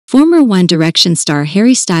Former One Direction star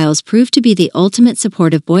Harry Styles proved to be the ultimate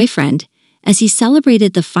supportive boyfriend as he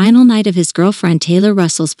celebrated the final night of his girlfriend Taylor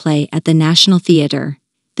Russell's play at the National Theatre.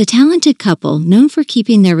 The talented couple, known for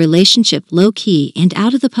keeping their relationship low-key and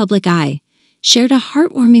out of the public eye, shared a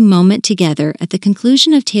heartwarming moment together at the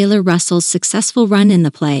conclusion of Taylor Russell's successful run in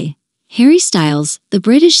the play. Harry Styles, the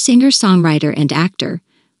British singer-songwriter and actor,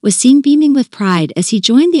 was seen beaming with pride as he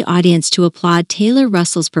joined the audience to applaud Taylor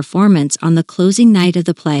Russell's performance on the closing night of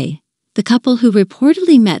the play. The couple, who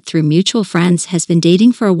reportedly met through mutual friends, has been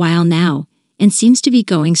dating for a while now and seems to be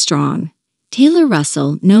going strong. Taylor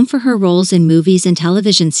Russell, known for her roles in movies and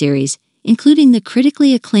television series, including the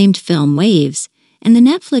critically acclaimed film Waves and the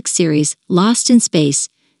Netflix series Lost in Space,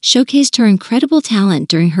 showcased her incredible talent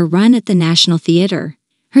during her run at the National Theatre.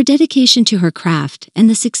 Her dedication to her craft and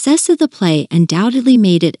the success of the play undoubtedly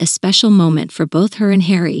made it a special moment for both her and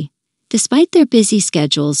Harry. Despite their busy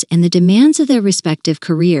schedules and the demands of their respective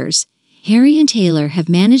careers, Harry and Taylor have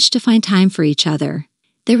managed to find time for each other.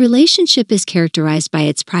 Their relationship is characterized by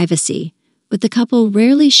its privacy, with the couple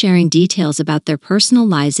rarely sharing details about their personal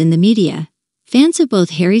lives in the media. Fans of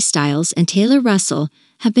both Harry Styles and Taylor Russell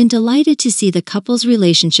have been delighted to see the couple's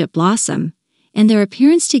relationship blossom, and their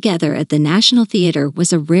appearance together at the National Theatre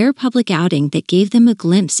was a rare public outing that gave them a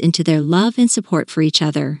glimpse into their love and support for each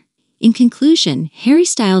other. In conclusion, Harry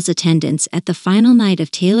Styles' attendance at the final night of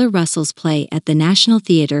Taylor Russell's play at the National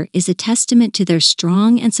Theatre is a testament to their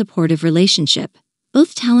strong and supportive relationship.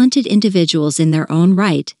 Both talented individuals in their own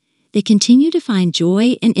right, they continue to find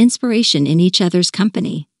joy and inspiration in each other's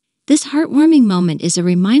company. This heartwarming moment is a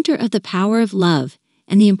reminder of the power of love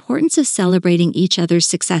and the importance of celebrating each other's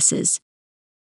successes.